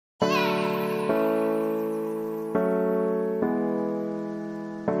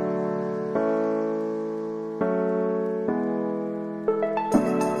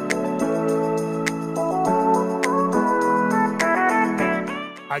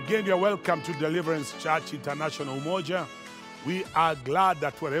Again, you're welcome to Deliverance Church International Umoja. We are glad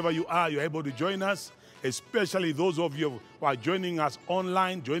that wherever you are, you're able to join us, especially those of you who are joining us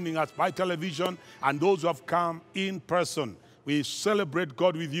online, joining us by television, and those who have come in person. We celebrate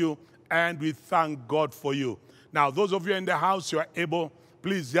God with you, and we thank God for you. Now, those of you in the house, you are able,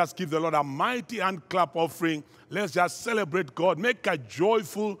 please just give the Lord a mighty hand clap offering. Let's just celebrate God. Make a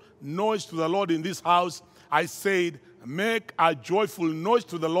joyful noise to the Lord in this house. I said, make a joyful noise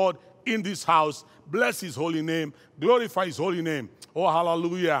to the Lord in this house. Bless his holy name. Glorify his holy name. Oh,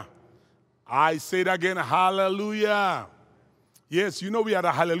 hallelujah. I say it again, hallelujah. Yes, you know we are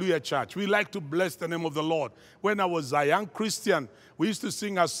a hallelujah church. We like to bless the name of the Lord. When I was a young Christian, we used to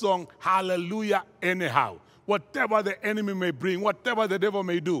sing a song, hallelujah anyhow. Whatever the enemy may bring, whatever the devil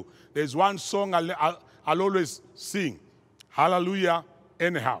may do, there's one song I'll always sing, hallelujah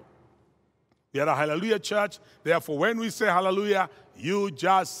anyhow. We are a hallelujah church. Therefore, when we say hallelujah, you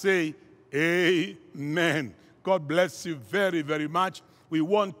just say amen. God bless you very, very much. We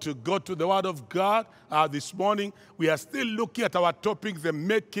want to go to the Word of God this morning. We are still looking at our topic, the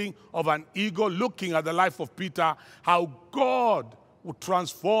making of an ego, looking at the life of Peter, how God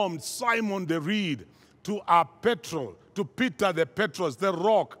transformed Simon the reed to a petrol, to Peter the Petros, the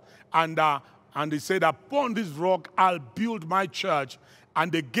rock. And he said, upon this rock I'll build my church, and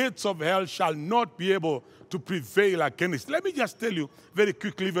the gates of hell shall not be able to prevail against it. Let me just tell you very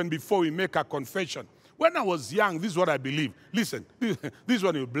quickly, even before we make a confession. When I was young, this is what I believe. Listen, this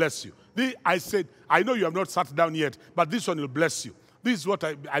one will bless you. I said, I know you have not sat down yet, but this one will bless you. This is what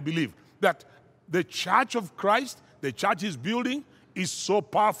I believe, that the church of Christ, the church is building, is so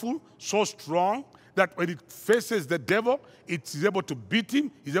powerful, so strong, that when it faces the devil, it is able to beat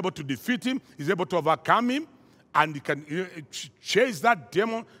him, is able to defeat him, is able to overcome him, and you can chase that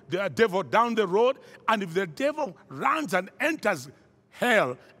the devil down the road. And if the devil runs and enters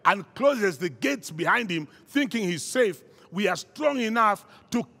hell and closes the gates behind him, thinking he's safe, we are strong enough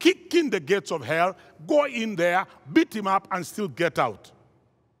to kick in the gates of hell, go in there, beat him up, and still get out.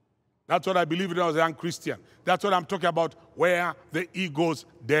 That's what I believed when I was a young Christian. That's what I'm talking about, where the ego's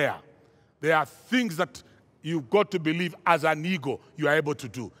there. There are things that you've got to believe as an ego you are able to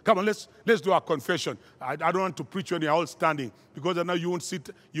do. Come on, let's do our confession. I don't want to preach when you're all standing, because I know you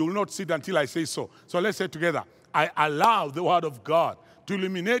will not sit until I say so. So let's say together, I allow the word of God to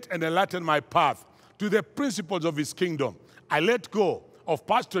illuminate and enlighten my path to the principles of his kingdom. I let go of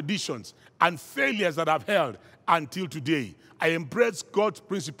past traditions and failures that I've held until today. I embrace God's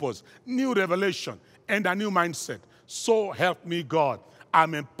principles, new revelation, and a new mindset. So help me God.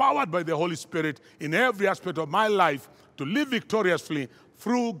 I'm empowered by the Holy Spirit in every aspect of my life to live victoriously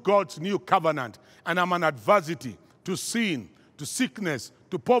through God's new covenant. And I'm an adversity to sin, to sickness,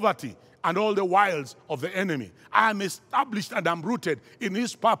 to poverty, and all the wiles of the enemy. I am established and I'm rooted in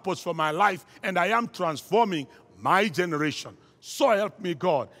his purpose for my life, and I am transforming my generation. So help me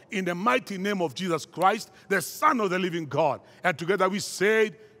God, in the mighty name of Jesus Christ, the Son of the living God. And together we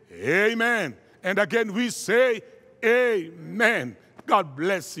say, amen. And again we say, amen. God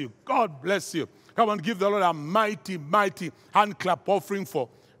bless you. God bless you. Come on, give the Lord a mighty, mighty hand clap offering for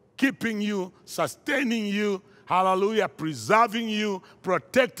keeping you, sustaining you, hallelujah, preserving you,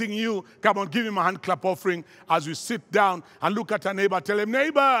 protecting you. Come on, give him a hand clap offering as we sit down and look at a neighbor. Tell him,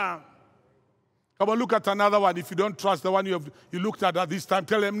 neighbor. Come on, look at another one. If you don't trust the one you looked at this time,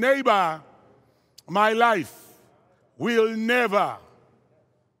 tell him, neighbor, my life will never,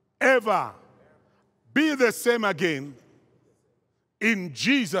 ever be the same again. In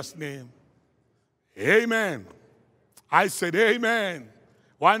Jesus' name, amen. I said amen.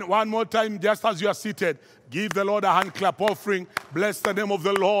 One more time, just as you are seated, give the Lord a hand clap offering. Bless the name of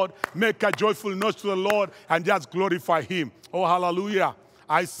the Lord. Make a joyful noise to the Lord and just glorify him. Oh, hallelujah.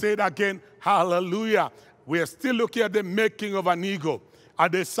 I said again, hallelujah. We are still looking at the making of an ego.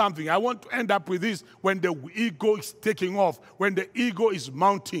 And there's something. I want to end up with this: when the ego is taking off, when the ego is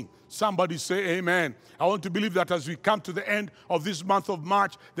mounting. Somebody say amen. I want to believe that as we come to the end of this month of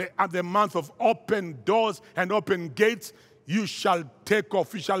March, the month of open doors and open gates, you shall take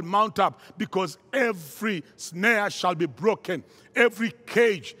off, you shall mount up, because every snare shall be broken. Every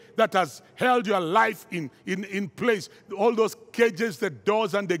cage that has held your life in place, all those cages, the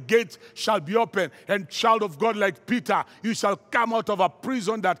doors and the gates shall be open. And child of God like Peter, you shall come out of a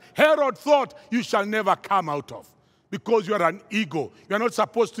prison that Herod thought you shall never come out of. Because you are an ego. You are not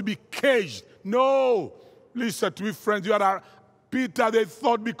supposed to be caged. No. Listen to me, friends. You are Peter, they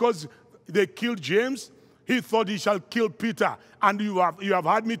thought because they killed James, he thought he shall kill Peter. And you have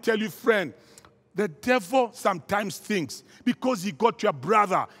heard me tell you, friend, The devil sometimes thinks because he got your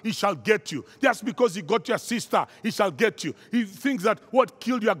brother, he shall get you. Just because he got your sister, he shall get you. He thinks that what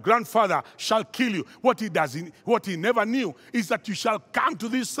killed your grandfather shall kill you. What he never knew is that you shall come to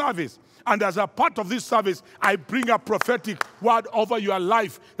this service. And as a part of this service, I bring a prophetic word over your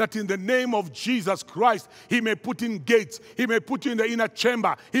life that in the name of Jesus Christ, he may put in gates, he may put you in the inner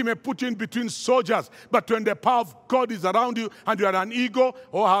chamber, he may put you in between soldiers. But when the power of God is around you and you are an eagle,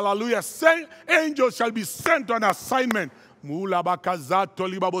 oh hallelujah, angels shall be sent on assignment.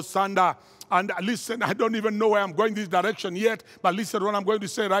 And listen, I don't even know where I'm going this direction yet, but listen what I'm going to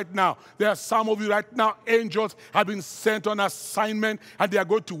say right now. There are some of you right now, angels have been sent on assignment, and they are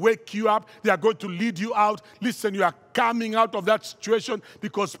going to wake you up. They are going to lead you out. Listen, you are coming out of that situation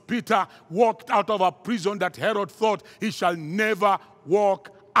because Peter walked out of a prison that Herod thought he shall never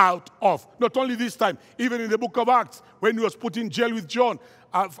walk out of. Not only this time, even in the book of Acts, when he was put in jail with John,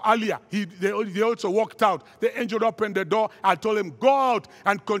 earlier, they also walked out. The angel opened the door and told him, go out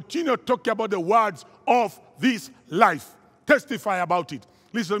and continue talking about the words of this life. Testify about it.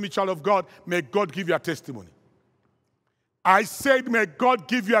 Listen to me, child of God. May God give you a testimony. I said, may God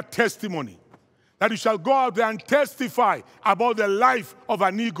give you a testimony. That you shall go out there and testify about the life of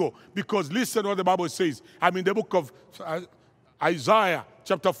an eagle. Because listen what the Bible says. I'm in the book of Isaiah,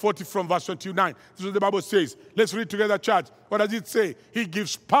 chapter 40 from verse 29. This is what the Bible says. Let's read together, church. What does it say? He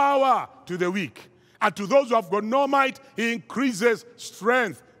gives power to the weak. And to those who have got no might, he increases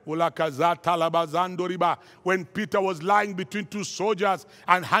strength. When Peter was lying between two soldiers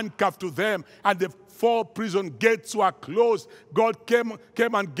and handcuffed to them, and the 4 prison gates were closed, God came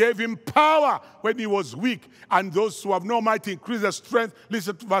and gave him power when he was weak. And those who have no might increase their strength.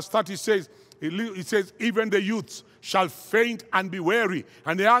 Listen to verse 30 says, it says, even the youths shall faint and be weary,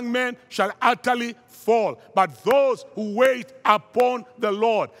 and the young men shall utterly fall. But those who wait upon the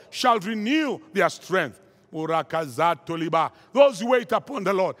Lord shall renew their strength. Those who wait upon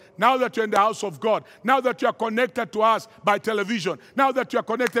the Lord, now that you're in the house of God, now that you are connected to us by television, now that you are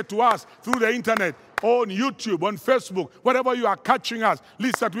connected to us through the internet, on YouTube, on Facebook, wherever you are catching us,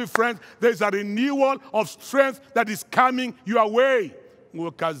 listen to me, friends, there's a renewal of strength that is coming your way.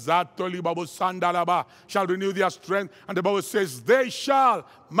 Shall renew their strength. And the Bible says, they shall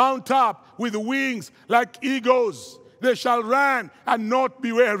mount up with wings like eagles. They shall run and not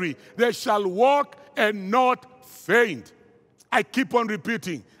be weary. They shall walk and not faint. I keep on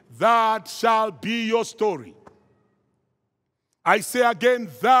repeating, that shall be your story. I say again,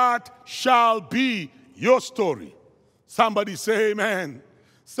 that shall be your story. Somebody say amen.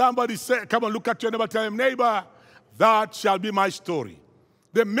 Somebody say, come on, look at your neighbor, tell him, neighbor, that shall be my story.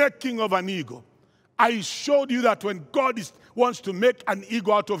 The making of an eagle. I showed you that when God wants to make an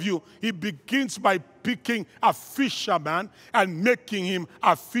eagle out of you, he begins by picking a fisherman and making him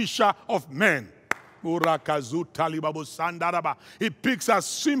a fisher of men. He picks a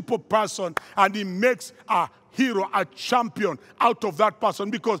simple person and he makes a hero, a champion out of that person.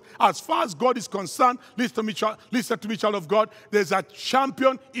 Because as far as God is concerned, listen to me, child of God, there's a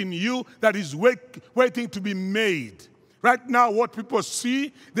champion in you that is waiting to be made. Right now, what people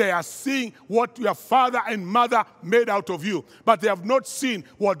see, they are seeing what your father and mother made out of you. But they have not seen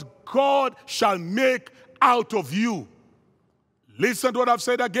what God shall make out of you. Listen to what I've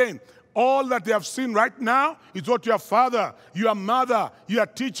said again. All that they have seen right now is what your father, your mother, your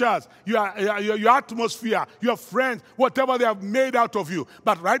teachers, your atmosphere, your friends, whatever they have made out of you.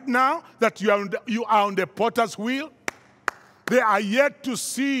 But right now that you are on the potter's wheel, they are yet to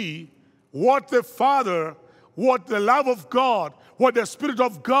see what the Father, what the love of God, what the Spirit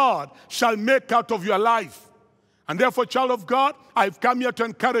of God shall make out of your life. And therefore, child of God, I've come here to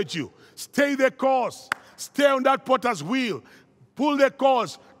encourage you. Stay the course. Stay on that potter's wheel. Pull the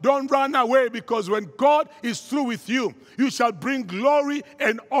course. Don't run away, because when God is through with you, you shall bring glory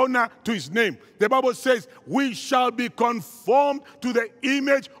and honor to his name. The Bible says, we shall be conformed to the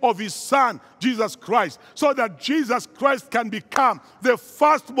image of his Son, Jesus Christ, so that Jesus Christ can become the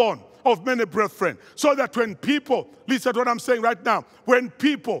firstborn of many brethren. So that when people, listen to what I'm saying right now, when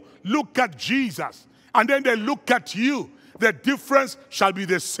people look at Jesus and then they look at you, the difference shall be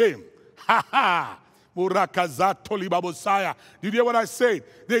the same. Ha ha! Did you hear what I said?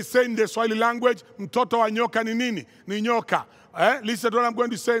 They say in the Swahili language, mtoto wa nyoka ni nini? Ni nyoka. Listen to what I'm going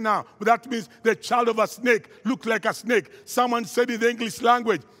to say now. That means the child of a snake looks like a snake. Someone said in the English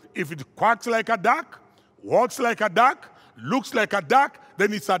language, if it quacks like a duck, walks like a duck, looks like a duck,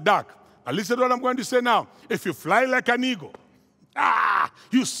 then it's a duck. And listen to what I'm going to say now. If you fly like an eagle,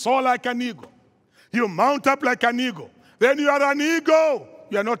 you soar like an eagle, you mount up like an eagle, then you are an eagle.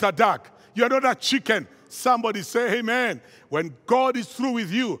 You are not a duck. You are not a chicken. Somebody say amen. When God is through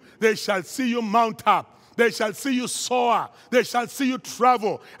with you, they shall see you mount up. They shall see you soar. They shall see you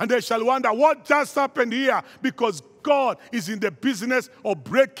travel. And they shall wonder, what just happened here? Because God is in the business of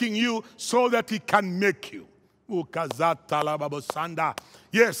breaking you so that he can make you.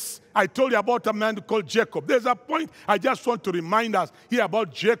 Yes, I told you about a man called Jacob. There's a point I just want to remind us here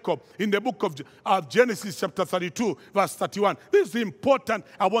about Jacob in the book of Genesis chapter 32, verse 31. This is important.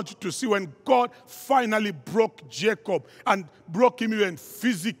 I want you to see when God finally broke Jacob and broke him even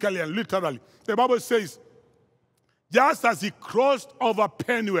physically and literally. The Bible says, just as he crossed over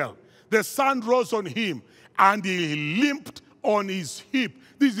Peniel, the sun rose on him and he limped on his hip.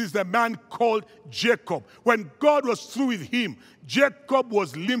 This is the man called Jacob. When God was through with him, Jacob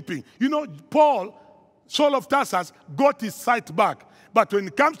was limping. You know, Saul of Tarsus, got his sight back. But when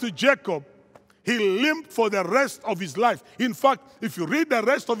it comes to Jacob, he limped for the rest of his life. In fact, if you read the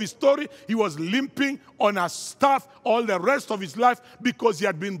rest of his story, he was limping on a staff all the rest of his life because he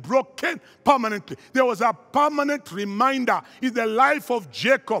had been broken permanently. There was a permanent reminder in the life of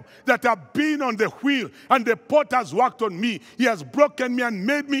Jacob that I've been on the wheel and the potter's worked on me. He has broken me and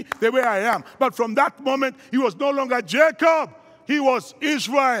made me the way I am. But from that moment, he was no longer Jacob. He was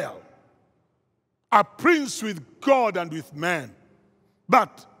Israel, a prince with God and with man.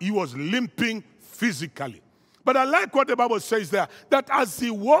 But he was limping physically. But I like what the Bible says there, that as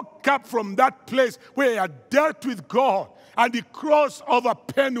he woke up from that place where he had dealt with God and he crossed over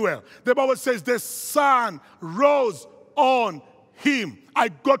Peniel, the Bible says the sun rose on him. I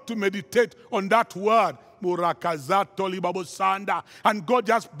got to meditate on that word. And God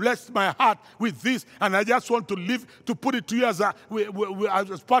just blessed my heart with this, and I just want to put it to you as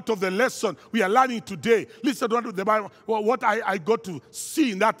part of the lesson we are learning today. Listen to the Bible, what I got to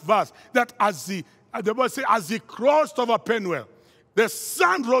see in that verse, that the Bible says, as he crossed over Peniel, the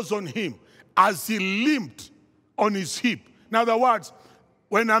sun rose on him as he limped on his hip. In other words,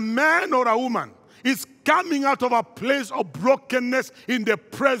 when a man or a woman is coming out of a place of brokenness in the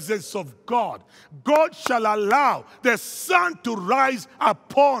presence of God, God shall allow the sun to rise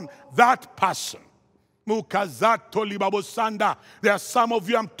upon that person. There are some of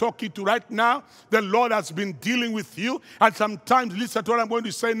you I'm talking to right now. The Lord has been dealing with you. And sometimes, listen to what I'm going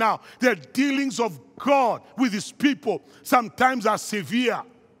to say now. The dealings of God with his people sometimes are severe.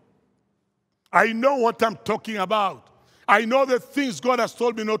 I know what I'm talking about. I know the things God has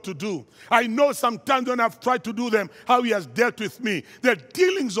told me not to do. I know sometimes when I've tried to do them, how he has dealt with me. The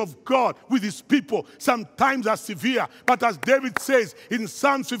dealings of God with his people sometimes are severe. But as David says in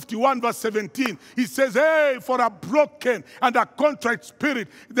Psalm 51 verse 17, he says, hey, for a broken and a contrite spirit,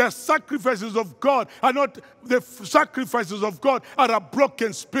 the sacrifices of God are not, the sacrifices of God are a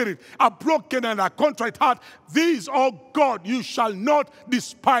broken spirit, a broken and a contrite heart. These, oh God, you shall not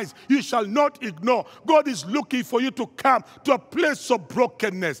despise. You shall not ignore. God is looking for you to come to a place of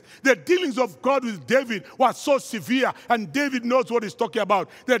brokenness. The dealings of God with David were so severe, and David knows what he's talking about.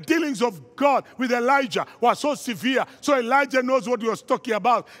 The dealings of God with Elijah were so severe, so Elijah knows what he was talking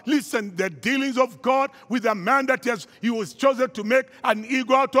about. Listen, the dealings of God with a man that he was chosen to make an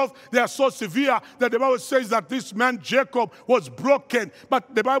ego out of, they are so severe that the Bible says that this man Jacob was broken.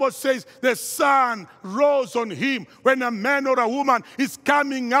 But the Bible says the sun rose on him. When a man or a woman is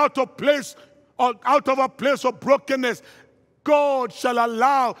coming out of a place of brokenness, God shall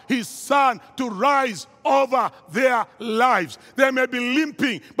allow his sun to rise over their lives. They may be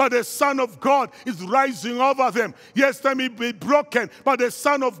limping, but the Son of God is rising over them. Yes, they may be broken, but the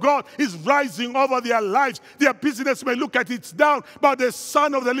Son of God is rising over their lives. Their business may look at it's down, but the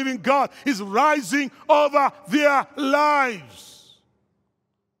Son of the living God is rising over their lives.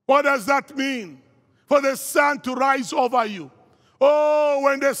 What does that mean? For the sun to rise over you. Oh,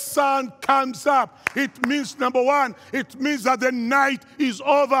 when the sun comes up, it means, number one, it means that the night is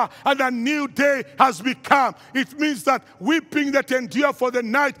over and a new day has become. It means that weeping that endure for the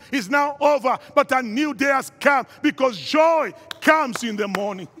night is now over, but a new day has come because joy comes in the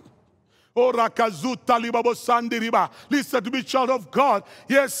morning. Oh, listen to me, child of God.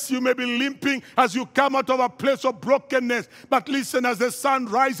 Yes, you may be limping as you come out of a place of brokenness. But listen, as the sun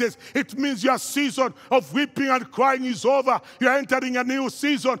rises, it means your season of weeping and crying is over. You're entering a new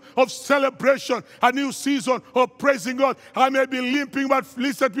season of celebration, a new season of praising God. I may be limping, but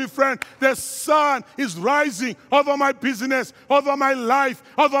listen to me, friend. The sun is rising over my business, over my life,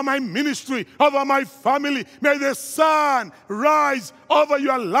 over my ministry, over my family. May the sun rise over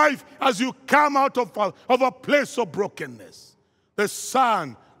your life as you come out of a place of brokenness. The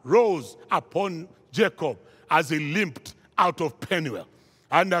sun rose upon Jacob as he limped out of Peniel.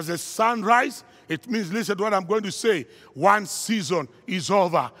 And as the sun rises, It means, listen to what I'm going to say. One season is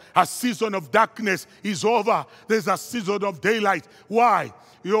over. A season of darkness is over. There's a season of daylight. Why?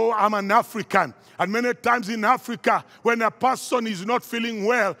 I'm an African. And many times in Africa, when a person is not feeling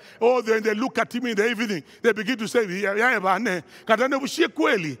well, then they look at him in the evening, they begin to say, they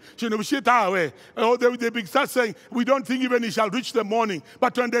start saying, we don't think even he shall reach the morning.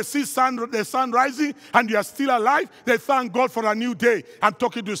 But when they see the sun rising and you are still alive, they thank God for a new day. I'm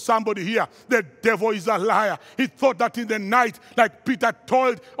talking to somebody here. The devil is a liar. He thought that in the night, like Peter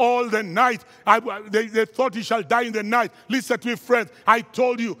toiled all the night, they thought he shall die in the night. Listen to me, friends. I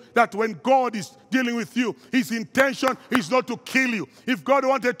told you that when God is dealing with you, his intention is not to kill you. If God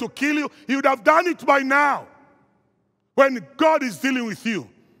wanted to kill you, he would have done it by now. When God is dealing with you,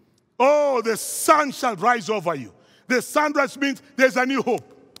 the sun shall rise over you. The sunrise means there's a new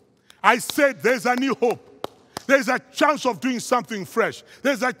hope. I said there's a new hope. There's a chance of doing something fresh.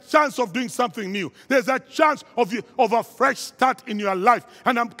 There's a chance of doing something new. There's a chance of a fresh start in your life.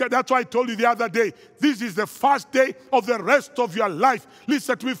 And that's why I told you the other day, this is the first day of the rest of your life.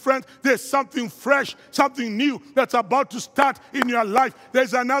 Listen to me, friends. There's something fresh, something new that's about to start in your life.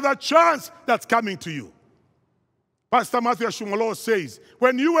 There's another chance that's coming to you. Pastor Matthew Shumolo says,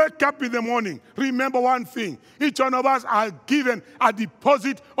 when you wake up in the morning, remember one thing. Each one of us are given a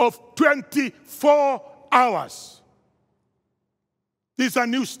deposit of 24 hours. It's a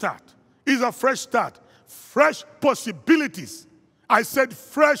new start. It's a fresh start. Fresh possibilities. I said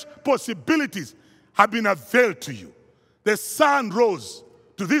fresh possibilities have been availed to you. The sun rose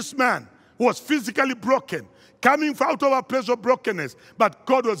to this man who was physically broken, coming out of a place of brokenness, but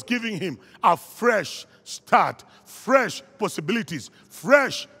God was giving him a fresh start, fresh possibilities,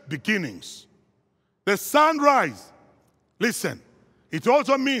 fresh beginnings. The sunrise, listen, it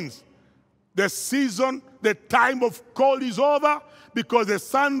also means the season, the time of cold is over, because the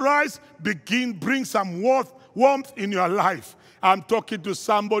sunrise brings some warmth in your life. I'm talking to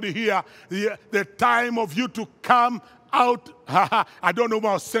somebody here. The time of you to come out. I don't know who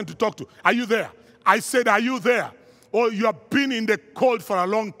I was sent to talk to. Are you there? I said, are you there? Or you have been in the cold for a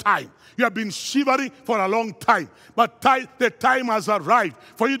long time. You have been shivering for a long time. But the time has arrived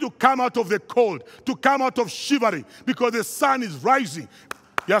for you to come out of the cold, to come out of shivering, because the sun is rising.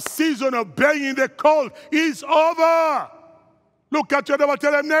 Your season of being in the cold is over. Look at your neighbor,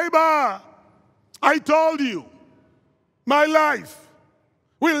 tell him, neighbor, I told you, my life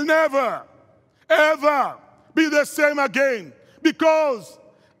will never, ever be the same again, because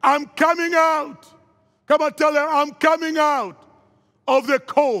I'm coming out. Come on, tell them, I'm coming out of the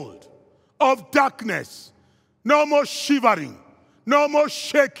cold, of darkness. No more shivering, no more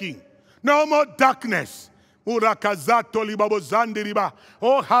shaking, no more darkness. Oh,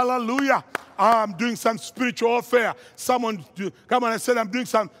 hallelujah. I'm doing some spiritual warfare. Someone, come on, I said, I'm doing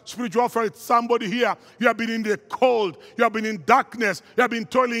some spiritual warfare with somebody here. You have been in the cold. You have been in darkness. You have been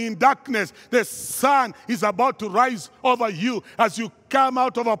toiling in darkness. The sun is about to rise over you as you come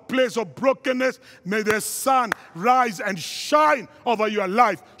out of a place of brokenness. May the sun rise and shine over your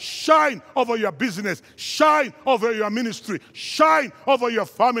life, shine over your business, shine over your ministry, shine over your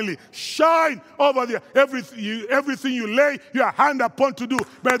family, shine over everything you lay your hand upon to do.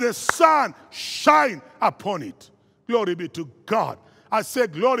 May the sun shine upon it. Glory be to God. I say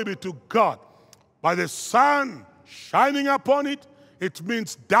glory be to God. By the sun shining upon it, it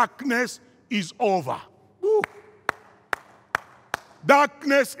means darkness is over. Woo.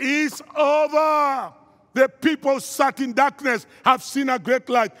 Darkness is over. The people sat in darkness have seen a great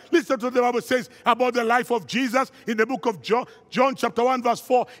light. Listen to what the Bible says about the life of Jesus in the book of John chapter 1 verse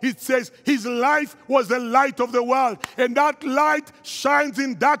 4. It says, his life was the light of the world. And that light shines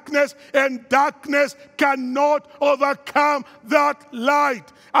in darkness, and darkness cannot overcome that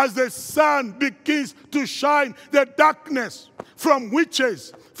light. As the sun begins to shine, the darkness from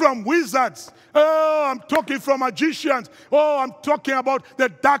witches, from wizards, I'm talking from magicians. I'm talking about the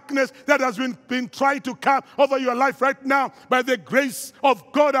darkness that has been trying to come over your life right now. By the grace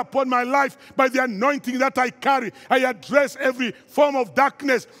of God upon my life, by the anointing that I carry, I address every form of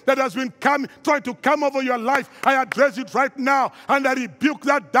darkness that has been trying to come over your life. I address it right now, and I rebuke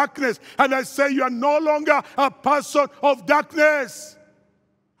that darkness, and I say you are no longer a person of darkness.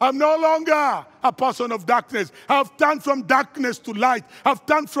 I'm no longer a person of darkness. I've turned from darkness to light. I've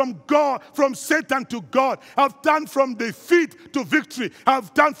turned from God, from Satan to God. I've turned from defeat to victory.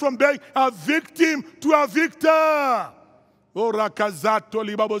 I've turned from being a victim to a victor.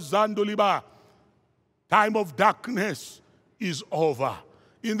 Time of darkness is over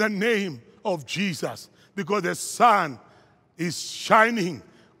in the name of Jesus, because the sun is shining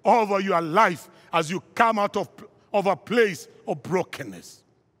over your life as you come out of a place of brokenness.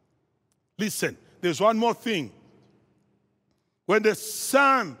 Listen, there's one more thing. When the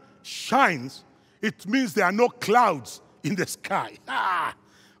sun shines, it means there are no clouds in the sky.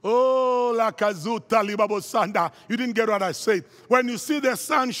 Oh, Lakazuta Libabosanda. You didn't get what I said. When you see the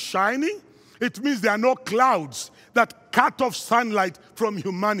sun shining, it means there are no clouds that cut off sunlight from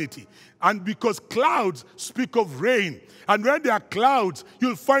humanity. And because clouds speak of rain. And when there are clouds,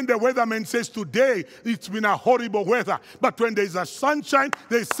 you'll find the weatherman says today it's been a horrible weather. But when there's a sunshine,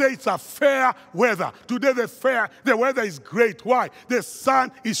 they say it's a fair weather. Today the weather is great. Why? The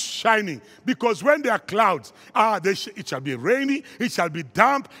sun is shining. Because when there are clouds, it shall be rainy, it shall be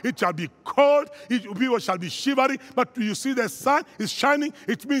damp, it shall be cold, people shall be shivering. But you see the sun is shining,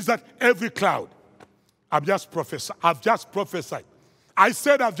 it means that every cloud. I've just prophesied. I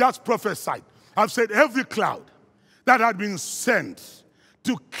said I've just prophesied. I've said every cloud that had been sent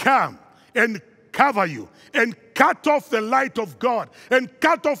to come and cover you and cut off the light of God and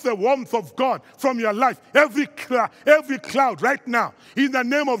cut off the warmth of God from your life. Every cloud right now, in the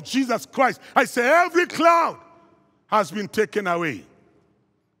name of Jesus Christ, I say every cloud has been taken away.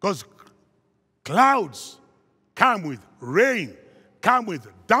 Because clouds come with rain, come with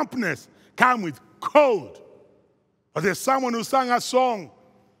dampness, come with cold. But there's someone who sang a song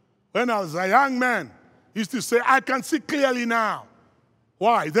when I was a young man. He used to say, I can see clearly now.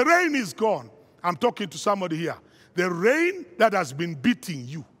 Why? The rain is gone. I'm talking to somebody here. The rain that has been beating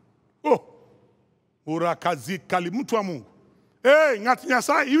you. Oh. Urakazikali mtu wa Mungu. Hey,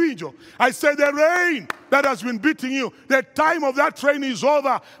 I said the rain that has been beating you, the time of that rain is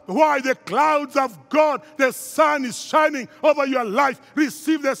over. Why? The clouds of God, the sun is shining over your life.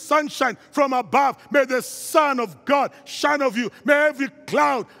 Receive the sunshine from above. May the Son of God shine over you. May every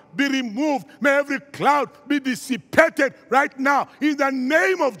cloud be removed. May every cloud be dissipated right now in the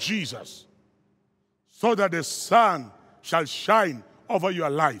name of Jesus, so that the sun shall shine over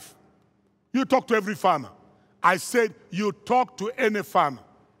your life. You talk to every farmer. I said, you talk to any farmer.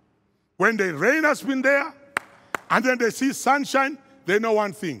 When the rain has been there, and then they see sunshine, they know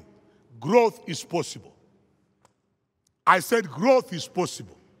one thing. Growth is possible. I said growth is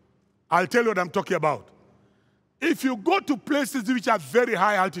possible. I'll tell you what I'm talking about. If you go to places which are very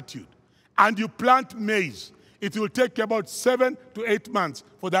high altitude, and you plant maize, it will take about 7 to 8 months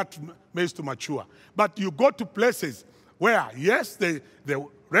for that maize to mature. But you go to places where, yes, the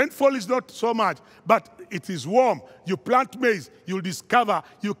rainfall is not so much, but it is warm. You plant maize, you'll discover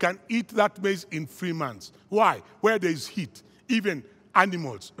you can eat that maize in 3 months. Why? Where there is heat, even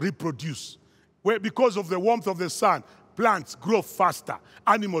animals reproduce. Because of the warmth of the sun, plants grow faster.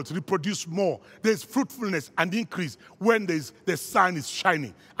 Animals reproduce more. There's fruitfulness and increase when the sun is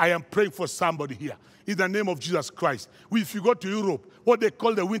shining. I am praying for somebody here. In the name of Jesus Christ. If you go to Europe, what they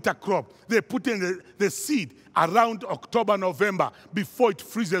call the winter crop, they put in the seed around October, November, before it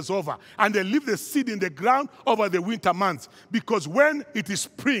freezes over. And they leave the seed in the ground over the winter months. Because when it is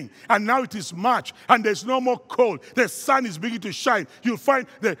spring, and now it is March, and there's no more cold, the sun is beginning to shine, you'll find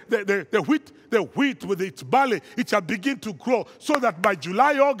the wheat with its barley, it shall begin to grow, so that by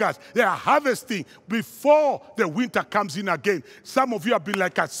July, August, they are harvesting before the winter comes in again. Some of you have been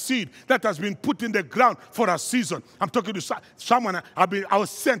like a seed that has been put in the ground for a season. I'm talking to someone, I was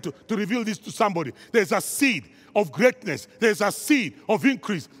sent to reveal this to somebody. There's a seed of greatness. There's a seed of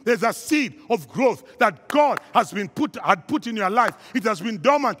increase. There's a seed of growth that God had put in your life. It has been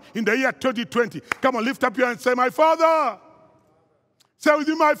dormant in the year 2020. Come on, lift up your hand and say, my Father. Say with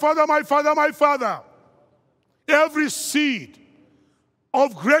me, my Father, my Father, my Father. Every seed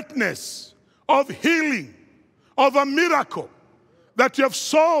of greatness, of healing, of a miracle that you have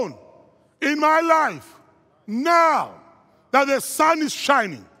sown in my life, now that the sun is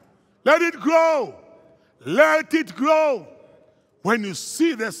shining, let it grow. Let it grow. When you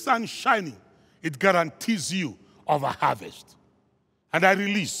see the sun shining, it guarantees you of a harvest. And I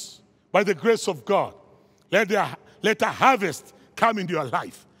release, by the grace of God, let a harvest come into your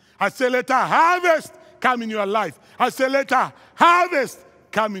life. I say, let a harvest come in your life. I say, let a harvest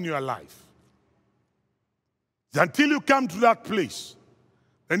come in your life. Until you come to that place,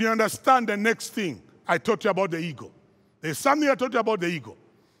 then you understand the next thing I taught you about the eagle. There's something I taught you about the eagle.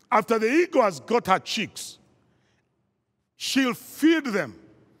 After the eagle has got her chicks, she'll feed them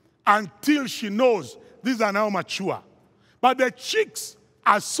until she knows these are now mature. But the chicks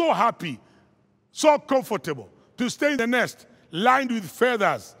are so happy, so comfortable to stay in the nest, lined with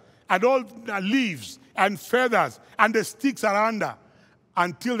feathers and all the leaves and feathers, and the sticks are under,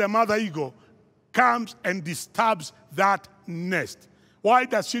 until the mother eagle comes and disturbs that nest. Why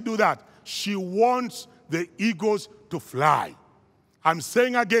does she do that? She wants the eagles to fly. I'm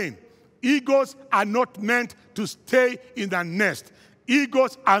saying again, eagles are not meant to stay in the nest.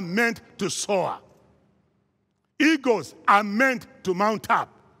 Eagles are meant to soar. Eagles are meant to mount up.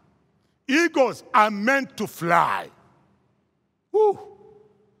 Eagles are meant to fly. Woo.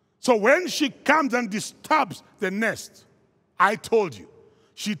 So when she comes and disturbs the nest, I told you,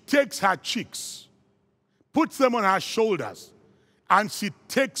 she takes her chicks, puts them on her shoulders, and she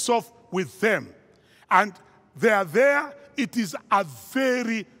takes off with them. And they are there. It is a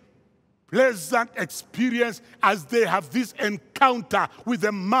very pleasant experience as they have this encounter with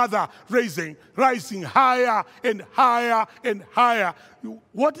the mother rising higher and higher and higher.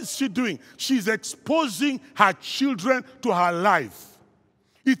 What is she doing? She's exposing her children to her life.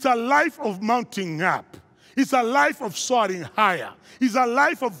 It's a life of mounting up. It's a life of soaring higher. It's a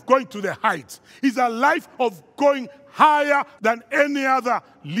life of going to the heights. It's a life of going higher than any other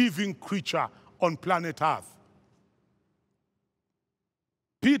living creature on planet Earth.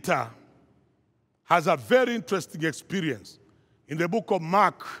 Peter has a very interesting experience. In the book of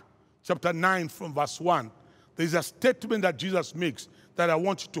Mark, chapter 9, from verse 1, there is a statement that Jesus makes that I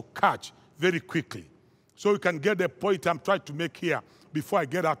want you to catch very quickly, so you can get the point I'm trying to make here before I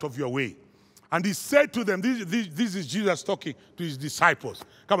get out of your way. And he said to them, this is Jesus talking to his disciples.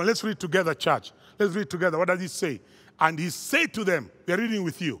 Come on, let's read together, church. Let's read together. What does he say? And he said to them, we are reading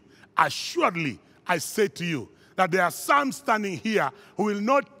with you, assuredly I say to you, that there are some standing here who will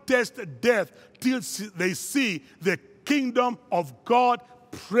not taste death till they see the kingdom of God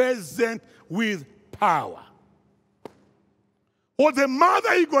present with power. What the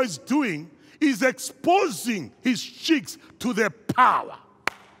mother eagle is doing is exposing his cheeks to the power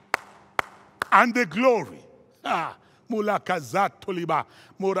and the glory. I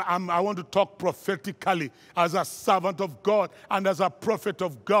want to talk prophetically as a servant of God and as a prophet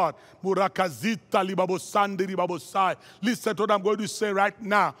of God. Listen to what I'm going to say right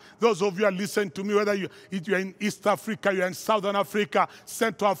now. Those of you are listening to me, whether you're in East Africa, you're in Southern Africa,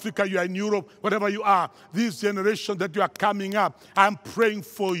 Central Africa, you're in Europe, whatever you are, this generation that you are coming up, I'm praying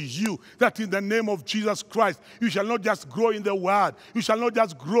for you that in the name of Jesus Christ, you shall not just grow in the word. You shall not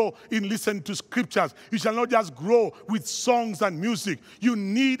just grow in listening to scriptures. You shall not just grow with songs and music. You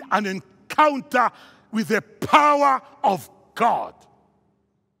need an encounter with the power of God.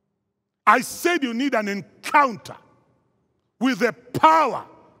 I said you need an encounter with the power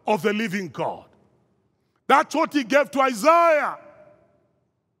of the living God. That's what he gave to Isaiah.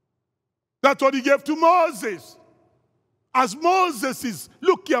 That's what he gave to Moses. As Moses is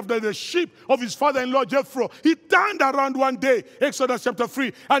looking after the sheep of his father-in-law Jethro, he turned around one day, Exodus chapter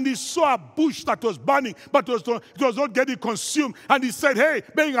 3, and he saw a bush that was burning, but it was not getting consumed. And he said, hey,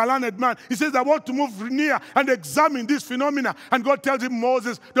 being a learned man, he says, I want to move near and examine this phenomena. And God tells him,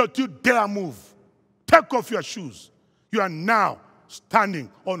 Moses, don't you dare move. Take off your shoes. You are now standing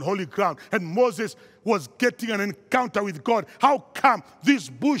on holy ground. And Moses was getting an encounter with God. How come this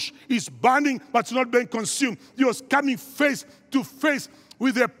bush is burning but it's not being consumed? He was coming face to face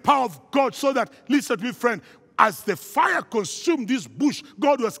with the power of God, so that, listen to me, friend, as the fire consumed this bush,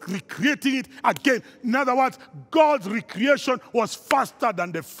 God was recreating it again. In other words, God's recreation was faster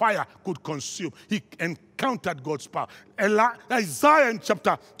than the fire could consume. He encountered God's power. Isaiah in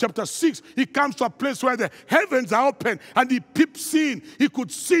chapter 6, he comes to a place where the heavens are open and he peeps in. He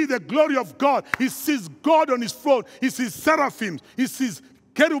could see the glory of God. He sees God on his throne. He sees seraphims. He sees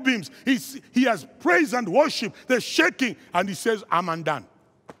cherubims. He has praise and worship. The shaking. And he says, I'm undone.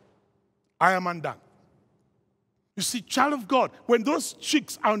 I am undone. You see, child of God, when those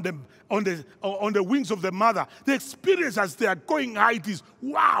chicks are on the wings of the mother, the experience as they are going high, it is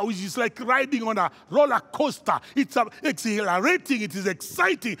wow, it is like riding on a roller coaster. It's exhilarating, it is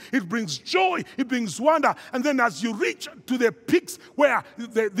exciting, it brings joy, it brings wonder. And then as you reach to the peaks where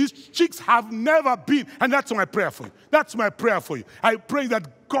these chicks have never been, and that's my prayer for you. That's my prayer for you. I pray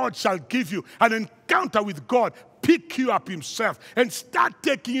that God shall give you an encounter with God, pick you up himself, and start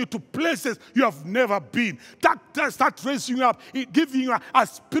taking you to places you have never been. Start raising you up, giving you a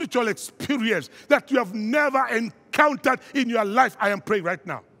spiritual experience that you have never encountered in your life. I am praying right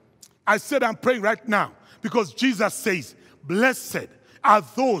now. I said I'm praying right now because Jesus says, blessed are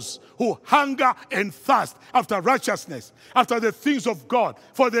those who hunger and thirst after righteousness, after the things of God,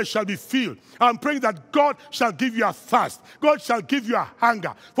 for they shall be filled. I'm praying that God shall give you a thirst. God shall give you a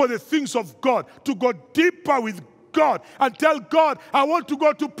hunger for the things of God, to go deeper with God and tell God, I want to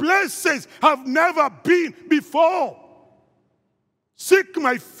go to places I've never been before. Seek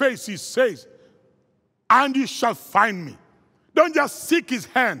my face, he says, and you shall find me. Don't just seek his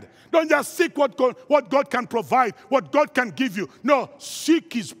hand. Don't just seek what God can provide, what God can give you. No,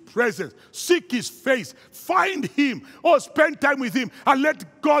 seek his presence. Seek his face. Find him or spend time with him and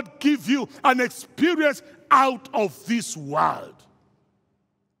let God give you an experience out of this world.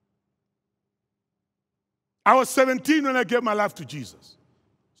 I was 17 when I gave my life to Jesus.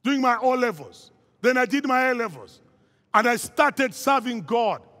 Doing my O-levels. Then I did my A-levels. And I started serving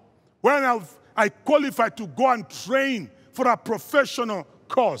God. When I qualified to go and train for a professional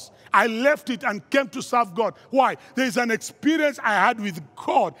course, I left it and came to serve God. Why? There is an experience I had with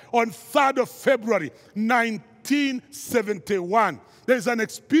God on 3rd of February, 1971. There is an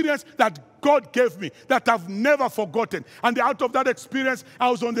experience that God gave me that I've never forgotten. And out of that experience,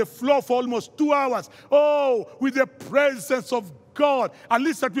 I was on the floor for almost 2 hours. Oh, with the presence of God. And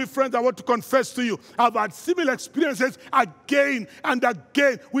listen to me, friends, I want to confess to you, I've had similar experiences again and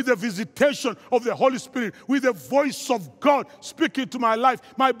again with the visitation of the Holy Spirit, with the voice of God speaking to my life.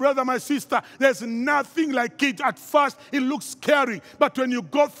 My brother, my sister, there's nothing like it. At first, it looks scary. But when you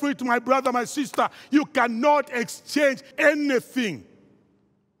go through it, my brother, my sister, you cannot exchange anything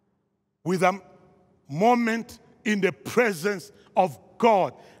with a moment in the presence of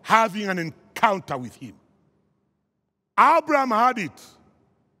God, having an encounter with Him. Abraham had it.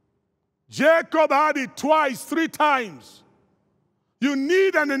 Jacob had it twice, 3 times. You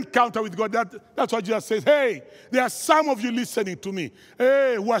need an encounter with God. That's what Jesus says. Hey, there are some of you listening to me,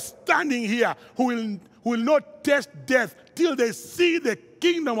 who are standing here who will not taste death till they see the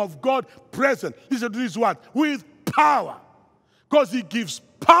kingdom of God present. Listen to this word, with power. Because He gives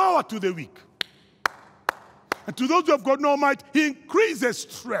power to the weak. And to those who have got no might, He increases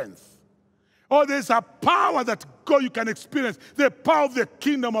strength. Oh, there's a power that God you can experience, the power of the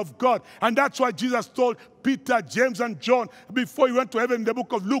kingdom of God. And that's why Jesus told Peter, James, and John before He went to heaven in the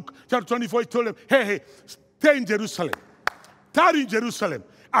book of Luke, chapter 24, He told them, hey, stay in Jerusalem. Tarry in Jerusalem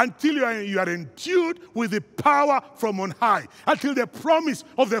until you are endued with the power from on high, until the promise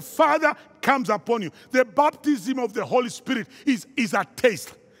of the Father comes upon you. The baptism of the Holy Spirit is a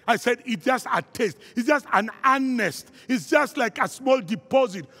taste. I said it's just a taste. It's just an earnest. It's just like a small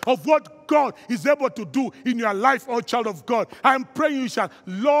deposit of what God is able to do in your life, oh child of God. I'm praying you shall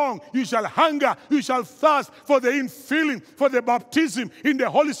long, you shall hunger, you shall thirst for the infilling, for the baptism in the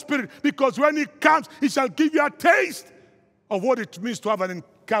Holy Spirit. Because when He comes, He shall give you a taste of what it means to have an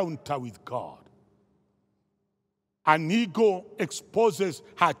encounter with God. An ego exposes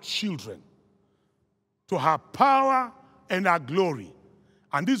her children to her power and her glory.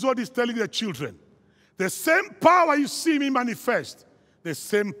 And this is what He's telling the children. The same power you see me manifest, the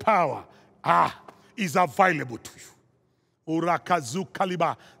same power is available to you. Urakazu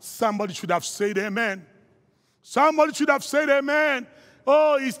Kaliba. Somebody should have said amen. Somebody should have said amen.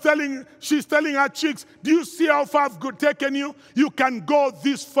 Oh, she's telling her chicks, do you see how far I've taken you? You can go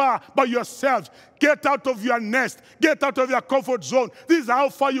this far by yourselves. Get out of your nest. Get out of your comfort zone. This is how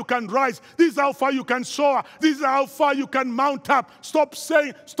far you can rise. This is how far you can soar. This is how far you can mount up. Stop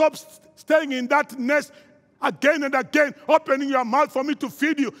staying in that nest again and again, opening your mouth for me to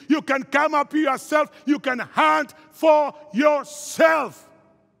feed you. You can come up here yourself. You can hunt for yourself.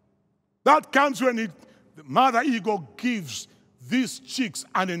 That comes when the mother ego gives these chicks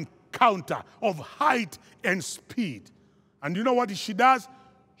an encounter of height and speed. And you know what she does?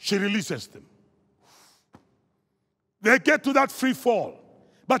 She releases them. They get to that free fall.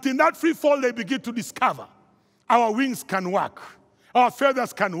 But in that free fall, they begin to discover our wings can work. Our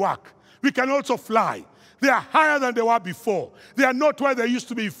feathers can work. We can also fly. They are higher than they were before. They are not where they used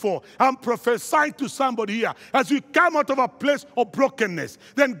to be before. I'm prophesying to somebody here. As we come out of a place of brokenness,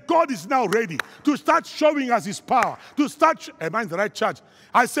 then God is now ready to start showing us His power. Am I in the right church?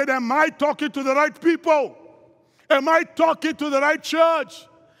 I said, am I talking to the right people? Am I talking to the right church?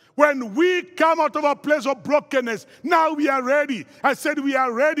 When we come out of a place of brokenness, now we are ready. I said we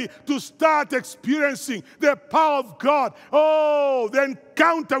are ready to start experiencing the power of God. Oh, the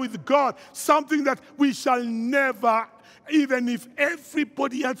encounter with God, something that we shall never, even if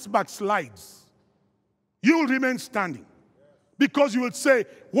everybody else backslides, you will remain standing. Because you will say,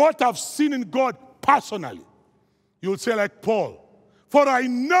 what I've seen in God personally. You will say like Paul, for I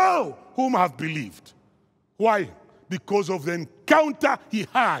know whom I have believed. Why? Because of the encounter he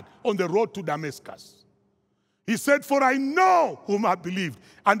had on the road to Damascus. He said, for I know whom I believed.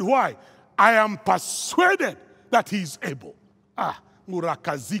 And why? I am persuaded that He is able. You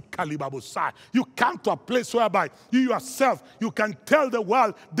come to a place whereby you yourself, you can tell the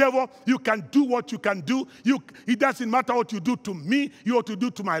world, devil, you can do what you can do. It doesn't matter what you do to me, you ought to do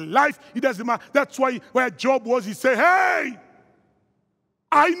to my life. It doesn't matter. That's why where Job was, he said, hey,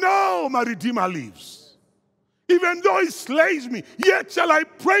 I know my Redeemer lives. Even though He slays me, yet shall I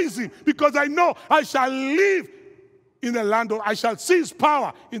praise Him, because I know I shall live in the land of, I shall see His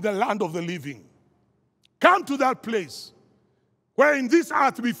power in the land of the living. Come to that place where in this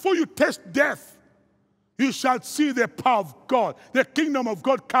earth, before you taste death, You shall see the power of God, the kingdom of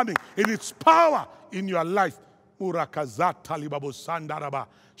God coming in its power in your life.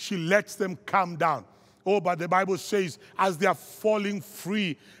 She lets them come down. Oh, but the Bible says as they are falling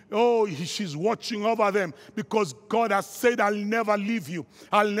free, oh, she's watching over them because God has said, I'll never leave you.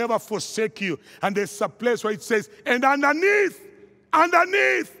 I'll never forsake you. And there's a place where it says, and underneath,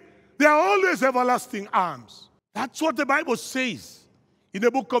 there are always everlasting arms. That's what the Bible says. In the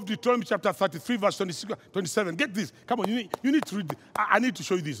book of Deuteronomy chapter 33, verse 27. Get this. Come on, you need to read. I need to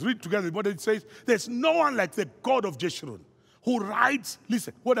show you this. Read together what it says. There's no one like the God of Jeshurun who rides,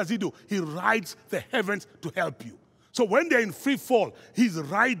 listen, what does he do? He rides the heavens to help you. So when they're in free fall, he's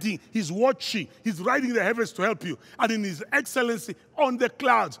riding, he's watching, he's riding the heavens to help you. And in his excellency on the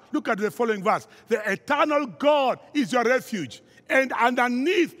clouds, look at the following verse. The eternal God is your refuge, and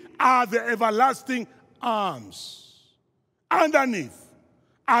underneath are the everlasting arms. Underneath.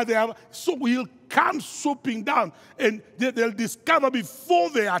 So he'll come swooping down, and they'll discover before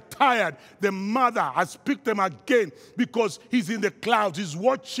they are tired, the mother has picked them again because he's in the clouds, he's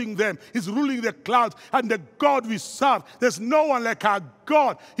watching them, he's ruling the clouds, and the God we serve, there's no one like our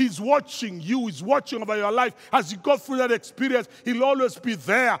God. He's watching you, he's watching over your life. As you go through that experience, he'll always be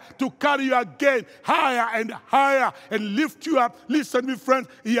there to carry you again higher and lift you up. Listen, my friends,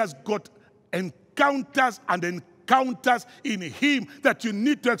 he has got encounters and encounters in him that you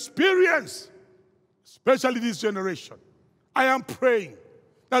need to experience, especially this generation. I am praying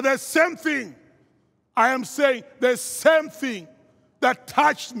that the same thing, I am saying the same thing that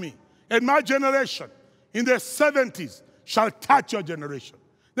touched me in my generation in the 70s shall touch your generation.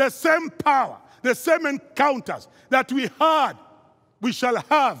 The same power, the same encounters that we had, we shall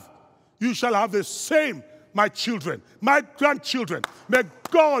have. You shall have the same, my children, my grandchildren. May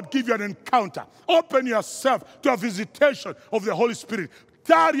God give you an encounter. Open yourself to a visitation of the Holy Spirit.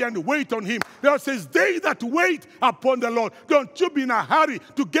 Tarry and wait on him. The Lord says, they that wait upon the Lord, don't you be in a hurry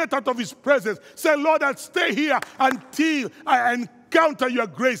to get out of his presence. Say, Lord, I'll stay here until I encounter your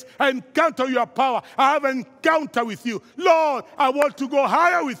grace. I encounter your power. I have an encounter with you. Lord, I want to go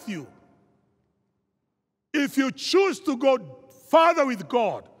higher with you. If you choose to go farther with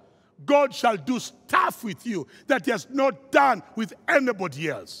God, God shall do stuff with you that he has not done with anybody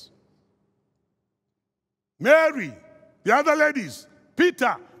else. Mary, the other ladies,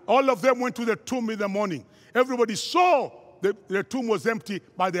 Peter, all of them went to the tomb in the morning. Everybody saw the tomb was empty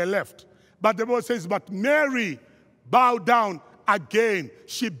by their left. But the Bible says, but Mary bowed down again.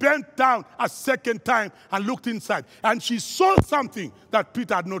 She bent down a second time and looked inside. And she saw something that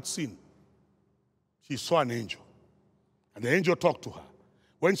Peter had not seen. She saw an angel. And the angel talked to her.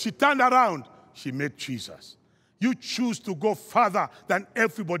 When she turned around, she met Jesus. You choose to go further than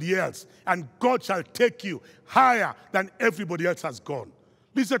everybody else, and God shall take you higher than everybody else has gone.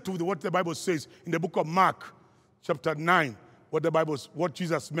 Listen to what the Bible says in the book of Mark, chapter 9, what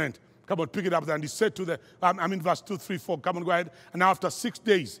Jesus meant. Come on, pick it up there. And he said to verse 2, 3, 4. Come on, go ahead. And after 6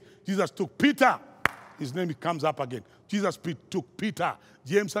 days, Jesus took Peter. His name comes up again. Jesus took Peter,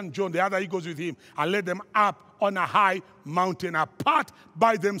 James and John, the other eagles with him, and led them up on a high mountain apart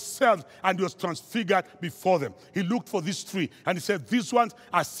by themselves, and he was transfigured before them. He looked for these three, and he said, these ones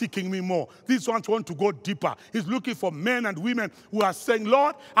are seeking me more. These ones want to go deeper. He's looking for men and women who are saying,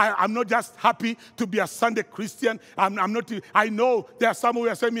 Lord, I'm not just happy to be a Sunday Christian. I know there are some who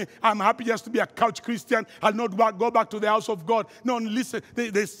are saying, I'm happy just to be a couch Christian. I'll not go back to the house of God. No, listen,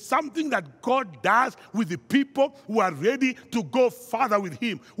 there's something that God does with the people who are ready to go further with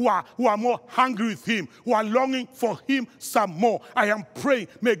him, who are more hungry with him, who are longing for him some more. I am praying,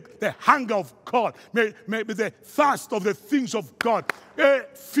 may the hunger of God, may the thirst of the things of God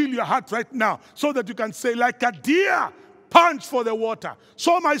fill your heart right now, so that you can say, like a deer pants for the water,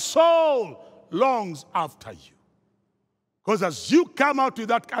 so my soul longs after you. Because as you come out with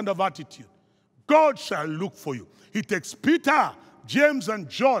that kind of attitude, God shall look for you. He takes Peter, James, and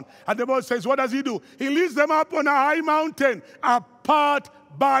John, and the Bible says, what does he do? He leads them up on a high mountain, apart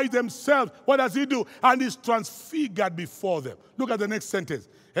by themselves. What does he do? And he's transfigured before them. Look at the next sentence.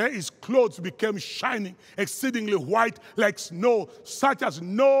 His clothes became shining, exceedingly white like snow, such as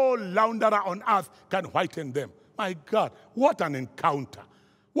no launderer on earth can whiten them. My God, what an encounter.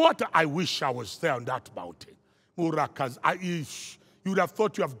 What I wish I was there on that mountain. You would have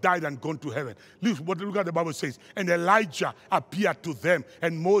thought you have died and gone to heaven. Look at the Bible says. And Elijah appeared to them,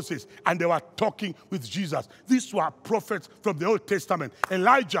 and Moses, and they were talking with Jesus. These were prophets from the Old Testament.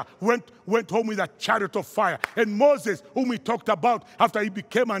 Elijah went home with a chariot of fire. And Moses, whom we talked about after he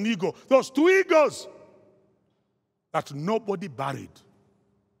became an eagle. Those two eagles that nobody buried.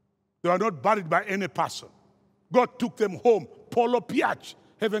 They were not buried by any person. God took them home. Polo Piach,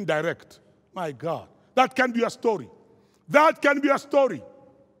 heaven direct. My God. That can be a story. That can be a story.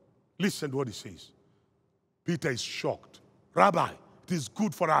 Listen to what he says. Peter is shocked. Rabbi, it is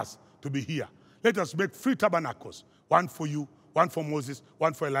good for us to be here. Let us make 3 tabernacles. One for you, one for Moses,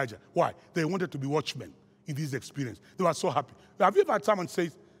 one for Elijah. Why? They wanted to be watchmen in this experience. They were so happy. Have you ever had someone say,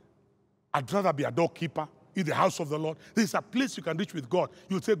 I'd rather be a doorkeeper in the house of the Lord? There's a place you can reach with God.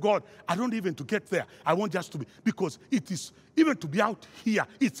 You'll say, God, I don't even to get there. I want just to be, because it is, even to be out here,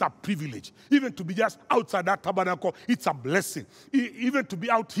 it's a privilege. Even to be just outside that tabernacle, it's a blessing. Even to be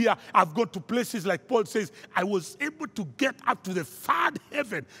out here, I've gone to places like Paul says, I was able to get up to the third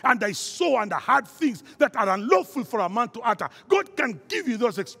heaven, and I saw and I heard things that are unlawful for a man to utter. God can give you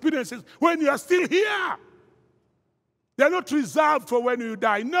those experiences when you are still here. They're not reserved for when you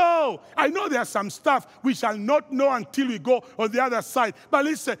die. No, I know there's some stuff we shall not know until we go on the other side. But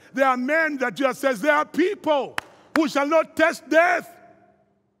listen, there are men that Jesus says, there are people who shall not taste death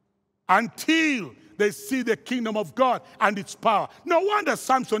until they see the kingdom of God and its power. No wonder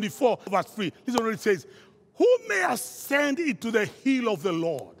Psalm 24, verse 3, listen what it says. Who may ascend into the hill of the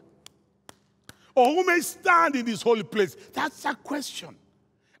Lord? Or who may stand in his holy place? That's a question.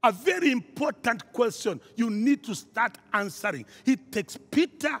 A very important question you need to start answering. He takes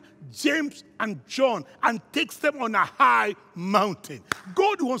Peter, James, and John and takes them on a high mountain.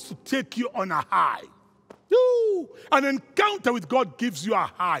 God wants to take you on a high. An encounter with God gives you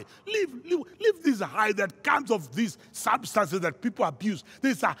a high. Leave this high that comes of these substances that people abuse.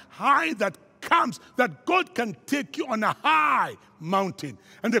 There's a high that comes that God can take you on a high mountain.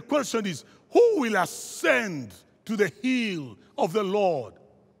 And the question is, who will ascend to the hill of the Lord?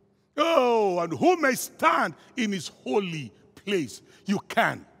 Oh, and who may stand in his holy place? You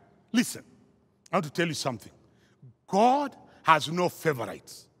can. Listen, I want to tell you something. God has no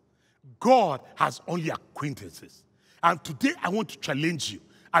favorites. God has only acquaintances. And today I want to challenge you.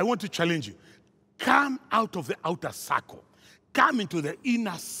 I want to challenge you. Come out of the outer circle. Come into the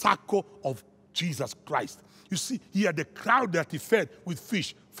inner circle of Jesus Christ. You see, he had the crowd that he fed with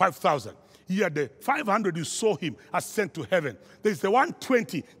fish, 5,000. He had the 500 who saw him ascend to heaven. There's the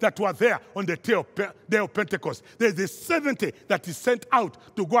 120 that were there on the day of Pentecost. There's the 70 that he sent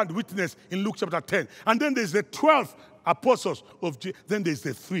out to go and witness in Luke chapter 10. And then there's the 12 apostles of Jesus. Then there's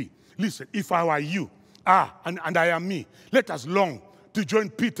the 3. Listen, if I were you, and I am me, let us long to join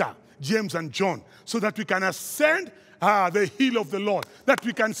Peter, James, and John so that we can ascend the hill of the Lord, that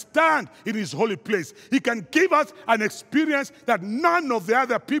we can stand in his holy place. He can give us an experience that none of the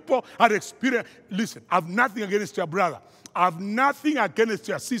other people had experienced. Listen, I have nothing against your brother. I have nothing against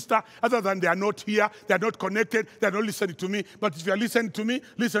your sister other than they are not here, they are not connected, they are not listening to me. But if you are listening to me,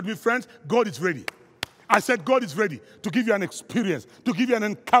 listen to me, friends, God is ready. I said God is ready to give you an experience, to give you an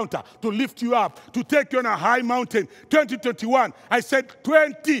encounter, to lift you up, to take you on a high mountain. 2021, I said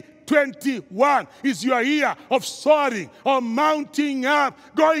 2021 is your year of soaring, of mounting up,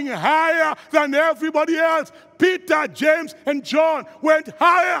 going higher than everybody else. Peter, James, and John went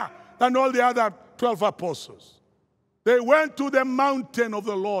higher than all the other 12 apostles. They went to the mountain of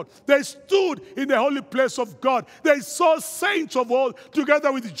the Lord. They stood in the holy place of God. They saw saints of old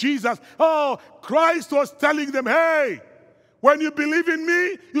together with Jesus. Oh, Christ was telling them, hey, when you believe in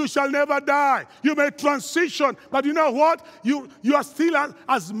me, you shall never die. You may transition, but you know what? You are still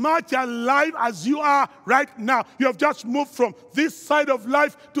as much alive as you are right now. You have just moved from this side of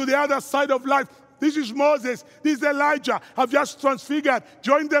life to the other side of life. This is Moses. This is Elijah. I've just transfigured.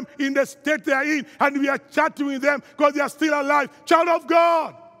 Joined them in the state they are in. And we are chatting with them because they are still alive. Child of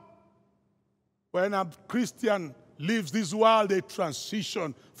God. When a Christian leaves this world, they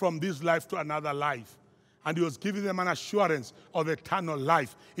transition from this life to another life. And he was giving them an assurance of eternal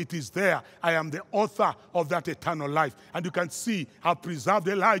life. It is there. I am the author of that eternal life. And you can see, I've preserved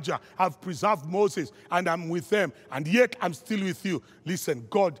Elijah, I've preserved Moses, and I'm with them. And yet, I'm still with you. Listen,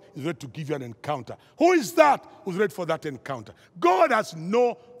 God is ready to give you an encounter. Who is that who's ready for that encounter? God has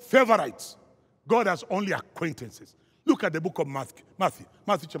no favorites. God has only acquaintances. Look at the book of Matthew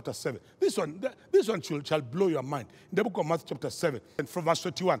chapter 7. This one shall blow your mind. In the book of Matthew chapter 7, and from verse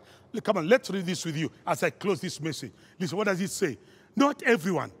 21. Come on, let's read this with you as I close this message. Listen, what does it say? Not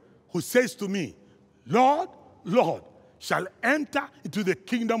everyone who says to me, Lord, Lord, shall enter into the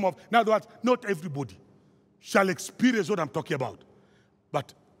kingdom of... In other words, not everybody shall experience what I'm talking about.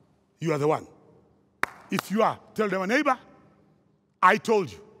 But you are the one. If you are, tell them, neighbor, I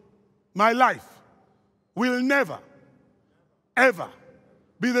told you, my life will never ever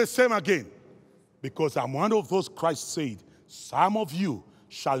be the same again, because I'm one of those Christ said, some of you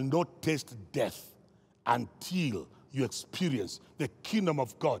shall not taste death until you experience the kingdom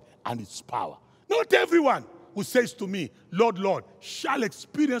of God and its power. Not everyone who says to me, Lord, Lord, shall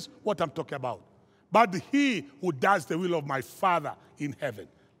experience what I'm talking about. but he who does the will of my Father in heaven.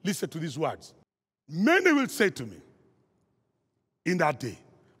 Listen to these words. Many will say to me in that day,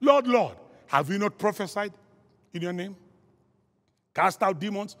 Lord, Lord, have we not prophesied in your name? Cast out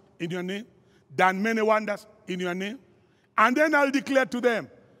demons in your name? Done many wonders in your name? And then I'll declare to them,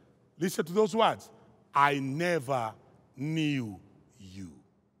 listen to those words, I never knew you.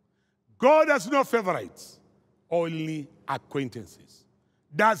 God has no favorites, only acquaintances.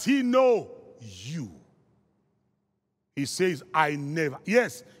 Does he know you? He says, I never.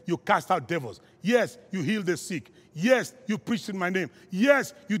 Yes, you cast out devils. Yes, you heal the sick. Yes, you preached in my name.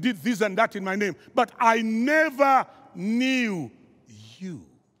 Yes, you did this and that in my name. But I never knew you.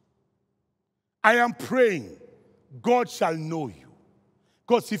 I am praying, God shall know you.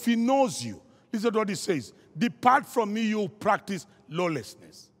 Because if he knows you, listen to what he says. Depart from me, you practice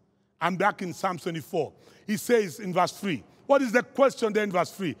lawlessness. I'm back in Psalm 24. He says in verse 3. What is the question there in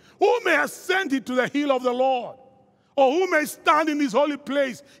verse 3? Who may ascend into the hill of the Lord? Or who may stand in his holy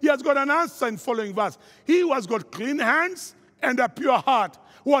place? He has got an answer in following verse. He who has got clean hands and a pure heart,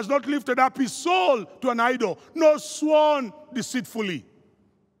 who has not lifted up his soul to an idol, nor sworn deceitfully,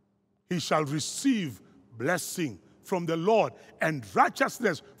 he shall receive blessing from the Lord and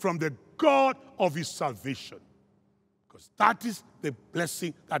righteousness from the God of his salvation. Because that is the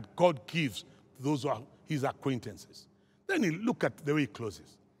blessing that God gives to those who are his acquaintances. Then you look at the way he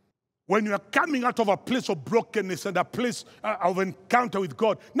closes. When you are coming out of a place of brokenness and a place of encounter with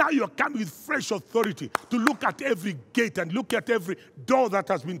God, now you are coming with fresh authority to look at every gate and look at every door that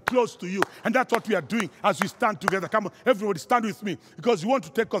has been closed to you. And that's what we are doing as we stand together. Come on, everybody stand with me because you want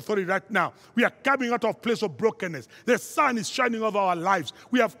to take authority right now. We are coming out of a place of brokenness. The sun is shining over our lives.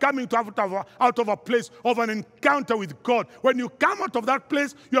 We are coming out of a place of an encounter with God. When you come out of that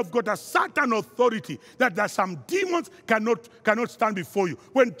place, you have got a certain authority that there's some demons cannot stand before you.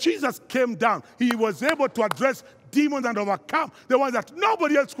 When Jesus came down, he was able to address demons and overcome the ones that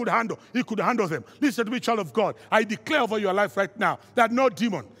nobody else could handle. He could handle them. Listen to me, child of God. I declare over your life right now that no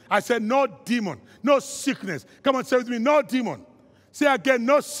demon, I said no demon, no sickness. Come on, say with me, no demon. Say again,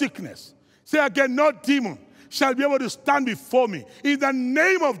 no sickness. Say again, no demon shall be able to stand before me in the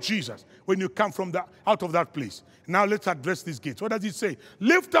name of Jesus when you come from out of that place. Now let's address these gates. What does it say?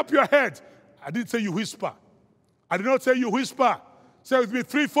 Lift up your head. I didn't say you whisper. I did not say you whisper. Say with me,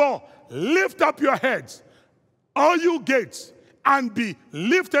 3, 4. Lift up your heads, all you gates, and be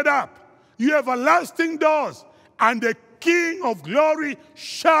lifted up, you everlasting doors, and the King of glory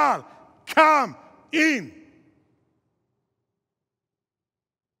shall come in.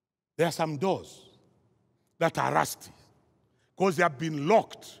 There are some doors that are rusty because they have been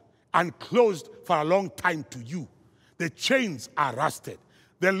locked and closed for a long time to you. The chains are rusted.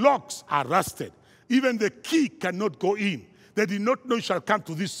 The locks are rusted. Even the key cannot go in. They did not know you shall come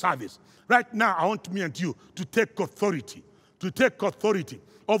to this service. Right now, I want me and you to take authority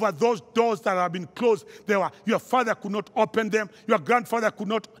over those doors that have been closed. Your father could not open them. Your grandfather could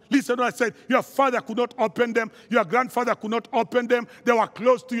not. Listen to what I said. Your father could not open them. Your grandfather could not open them. They were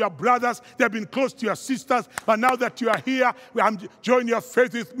close to your brothers. They have been close to your sisters. But now that you are here, join your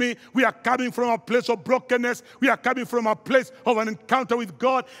faith with me. We are coming from a place of brokenness. We are coming from a place of an encounter with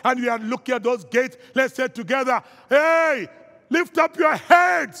God. And we are looking at those gates. Let's say together, hey, lift up your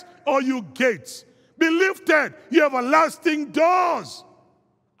heads, all you gates. Be lifted, you everlasting doors,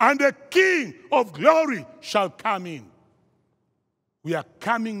 and the King of glory shall come in. We are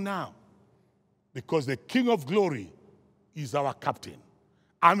coming now because the King of glory is our captain.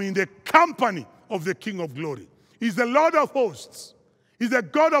 I'm in the company of the King of glory. He's the Lord of hosts. He's the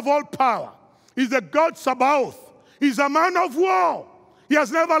God of all power. He's the God Sabaoth. He's a man of war. He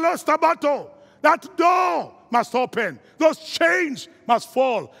has never lost a battle. That door must open. Those chains must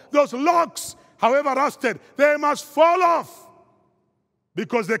fall. Those locks, however rusted, they must fall off.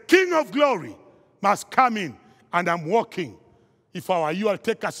 Because the King of glory must come in. And I'm walking. If I were you, I'll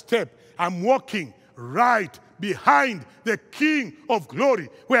take a step. I'm walking right behind the King of glory.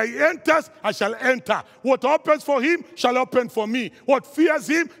 Where he enters, I shall enter. What opens for him shall open for me. What fears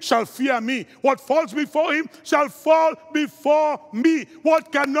him shall fear me. What falls before him shall fall before me.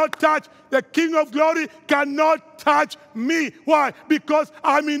 What cannot touch the King of glory cannot touch me. Why? Because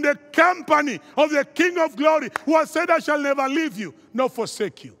I'm in the company of the King of glory, who has said, I shall never leave you, nor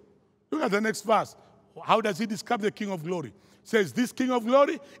forsake you. Look at the next verse. How does he describe the King of glory? Says this King of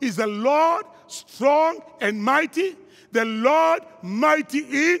glory is the Lord strong and mighty, the Lord mighty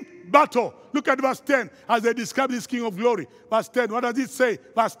in battle. Look at verse 10 as they describe this King of glory. Verse 10, what does it say?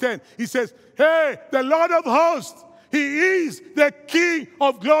 Verse 10, he says, hey, the Lord of hosts, he is the King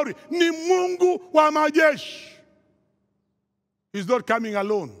of glory. Ni Mungu wa majeshi. He's not coming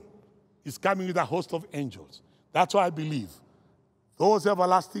alone. is coming with a host of angels. That's why I believe those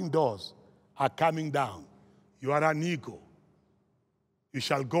everlasting doors are coming down. You are an eagle. You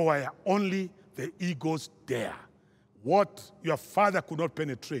shall go where only the eagles dare. What your father could not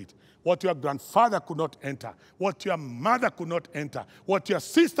penetrate, what your grandfather could not enter, what your mother could not enter, what your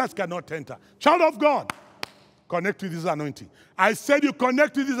sisters cannot enter. Child of God, connect with this anointing. I said you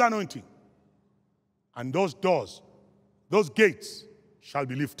connect with this anointing. And those doors, those gates shall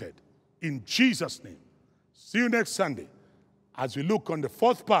be lifted. In Jesus' name. See you next Sunday as we look on the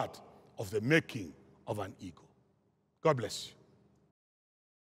fourth part of the making of an eagle. God bless you.